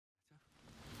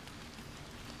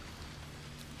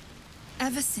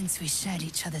Ever since we shared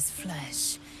each other's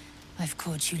flesh, I've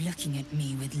caught you looking at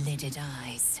me with lidded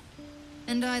eyes.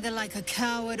 And either like a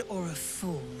coward or a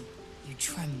fool, you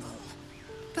tremble.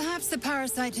 Perhaps the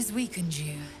parasite has weakened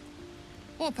you.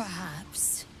 Or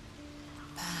perhaps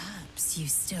you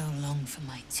still long for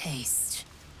my taste.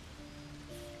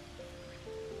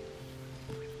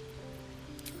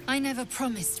 I never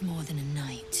promised more than a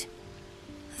night.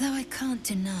 Though I can't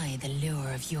deny the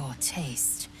lure of your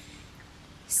taste.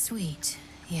 Sweet,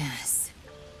 yes,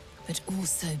 but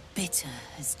also bitter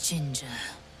as ginger.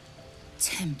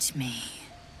 Tempt me.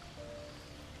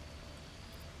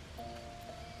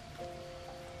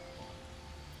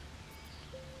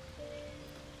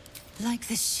 Like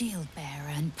the shield bearer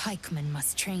and pikeman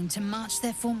must train to march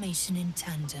their formation in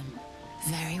tandem.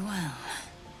 Very well.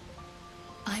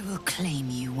 I will claim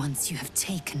you once you have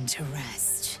taken to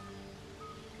rest.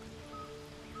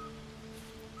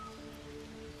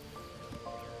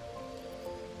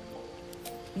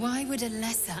 Why would a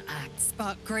lesser act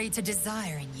spark greater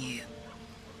desire in you?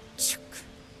 Chuk.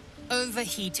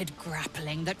 Overheated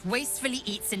grappling that wastefully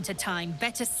eats into time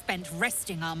better spent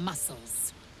resting our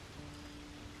muscles.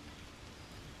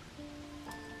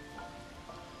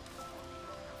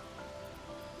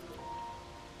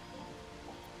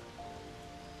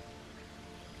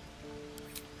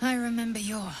 I remember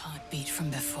your heartbeat from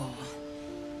before.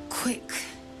 Quick,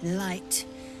 light,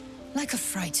 like a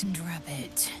frightened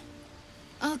rabbit.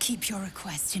 I'll keep your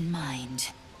request in mind.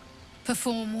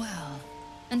 Perform well,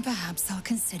 and perhaps I'll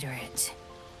consider it.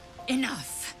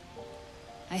 Enough!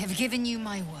 I have given you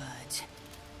my word.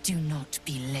 Do not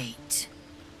be late.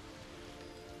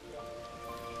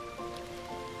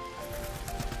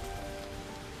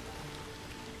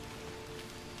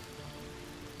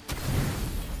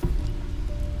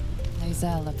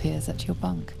 Lae'zel appears at your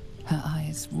bunk, her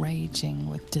eyes raging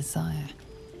with desire.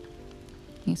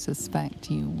 You suspect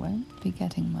you won't be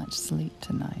getting much sleep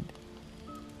tonight.